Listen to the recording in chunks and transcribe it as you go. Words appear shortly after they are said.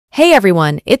Hey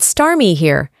everyone, it's Starmie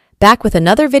here, back with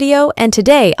another video, and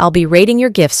today I'll be rating your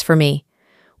gifts for me,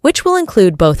 which will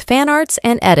include both fan arts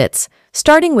and edits,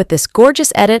 starting with this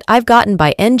gorgeous edit I've gotten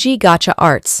by NG Gotcha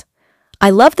Arts.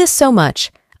 I love this so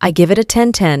much, I give it a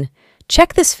 10/10.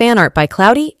 Check this fan art by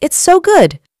Cloudy, it's so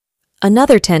good.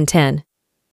 Another 10/10.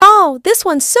 Oh, this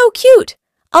one's so cute!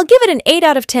 I'll give it an 8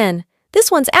 out of 10.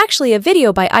 This one's actually a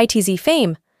video by ITZ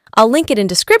Fame. I'll link it in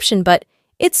description, but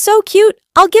it's so cute,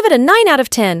 I'll give it a 9 out of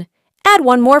 10. Add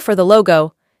one more for the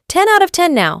logo. 10 out of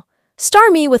 10 now.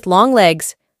 Starmie with long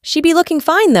legs. She be looking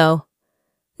fine though.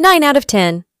 9 out of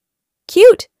 10.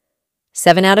 Cute.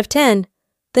 7 out of 10.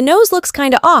 The nose looks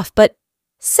kinda off, but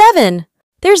 7.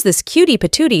 There's this cutie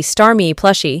patootie Starmie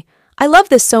plushie. I love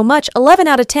this so much, 11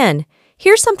 out of 10.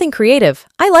 Here's something creative.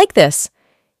 I like this.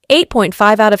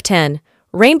 8.5 out of 10.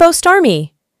 Rainbow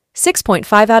Starmie.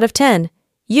 6.5 out of 10.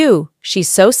 She's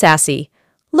so sassy.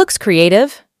 Looks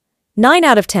creative. 9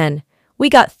 out of 10. We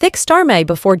got thick Starmie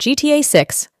before GTA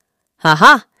 6.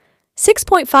 Haha.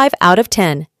 6.5 out of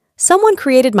 10. Someone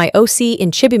created my OC in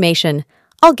Chibimation.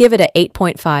 I'll give it a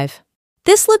 8.5.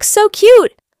 This looks so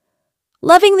cute.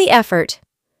 Loving the effort.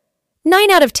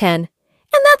 9 out of 10.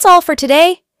 And that's all for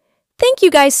today. Thank you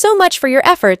guys so much for your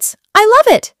efforts. I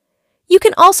love it. You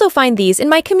can also find these in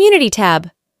my community tab.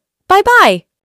 Bye-bye.